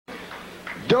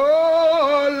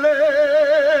Darling,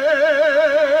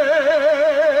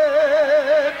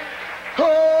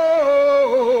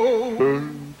 oh,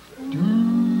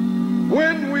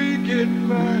 when we get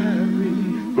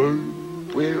married,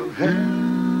 we'll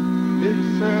have a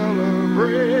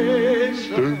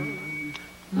celebration.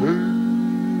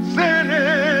 Send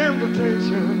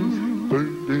invitations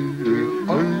to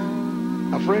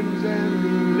all our friends and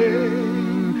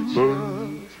relations.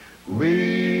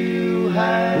 We'll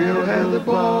have the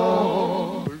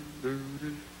ball,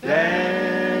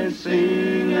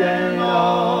 dancing and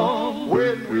all.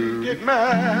 When we get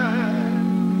married,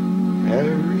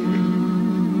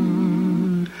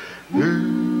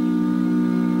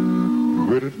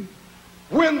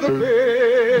 when the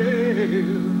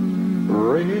bell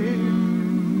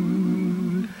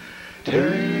rings,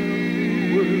 take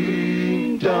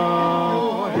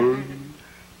dawn.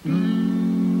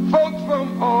 Folks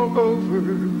from all over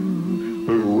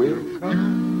will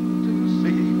come to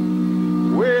see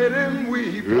wedding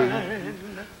we plan.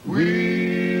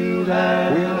 We'll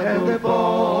have the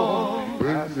ball,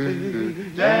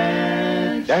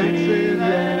 dancing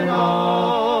and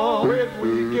all. When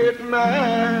we get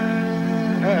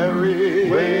married,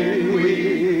 when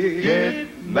we get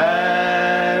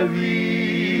married,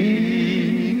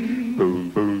 boom,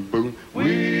 boom, boom,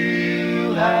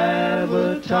 we'll have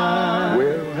a time.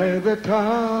 We'll have a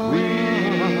time.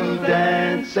 We'll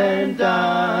dance and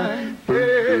dine.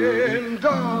 And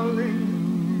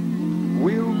darling,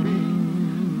 we'll be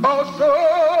also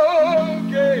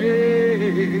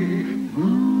gay.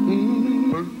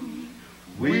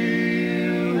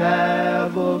 We'll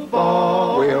have a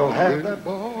ball. We'll have that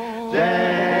ball.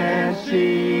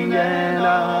 Dancing and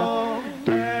all.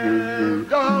 And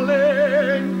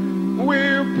darling,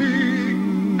 we'll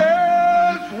be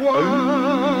as one.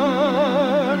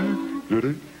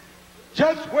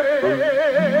 Just wait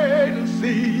and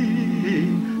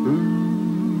see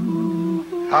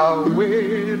our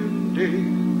wedding day,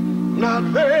 not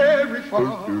very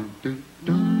far.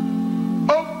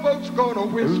 Old folks gonna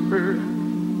whisper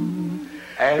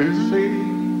and say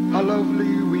how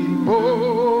lovely we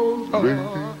both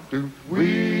are.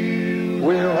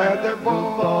 We'll have that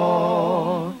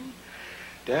ball,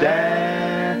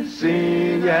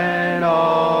 dancing and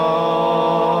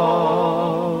all.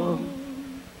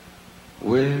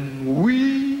 When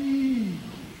we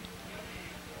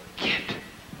get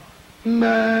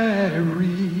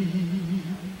married.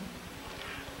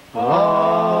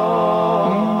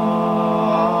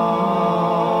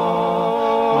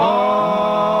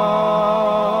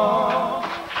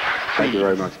 Thank you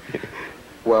very much.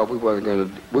 Well, we're going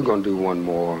to do one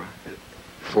more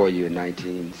for you in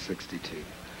 1962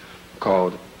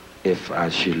 called If I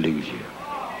Should Lose You.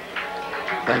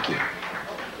 Thank you.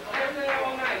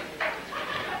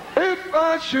 If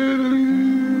I should lose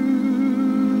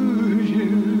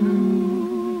you,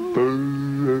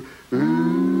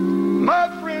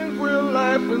 my friends will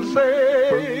laugh and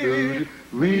say,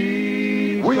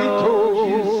 we told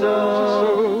you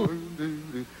so.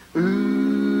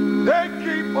 They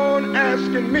keep on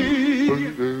asking me,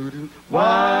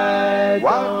 why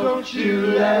don't you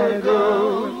let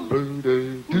go?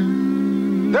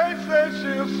 They say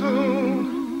she'll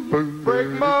soon break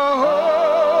my heart.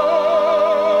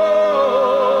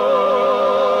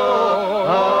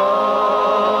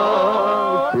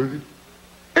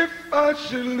 If I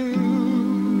should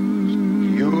lose,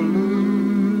 you'll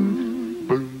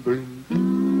lose.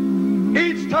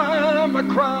 Each time I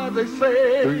cry, they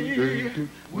say,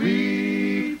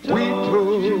 we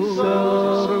told you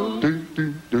so.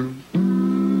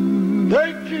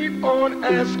 They keep on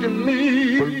asking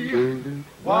me,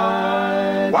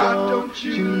 why don't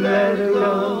you let it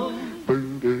go?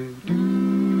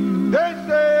 They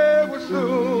say we'll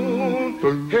soon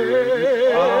have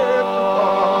to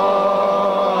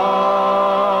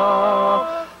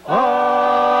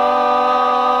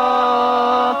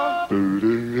part.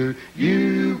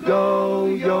 You go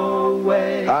your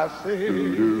way, I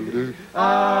say,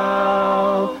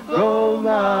 I'll go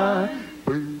mine.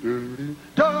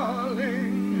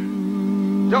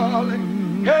 Darling,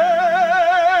 darling,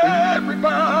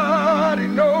 everybody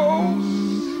knows,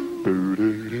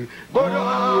 but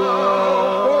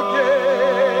I'll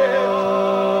forget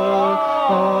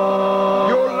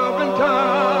your loving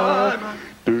time.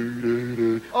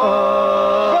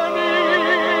 Funny,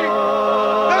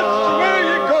 that's the way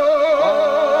it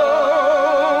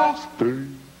goes.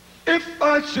 If I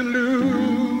should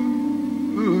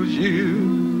lose you,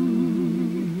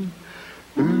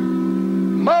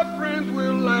 my friends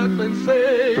will laugh and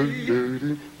say,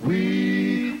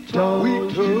 we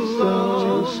told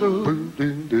you so.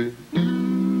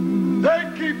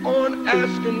 They keep on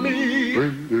asking me,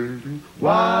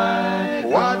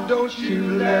 why don't you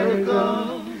let her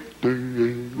go?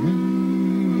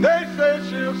 They say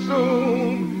she'll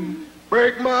soon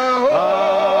break my heart.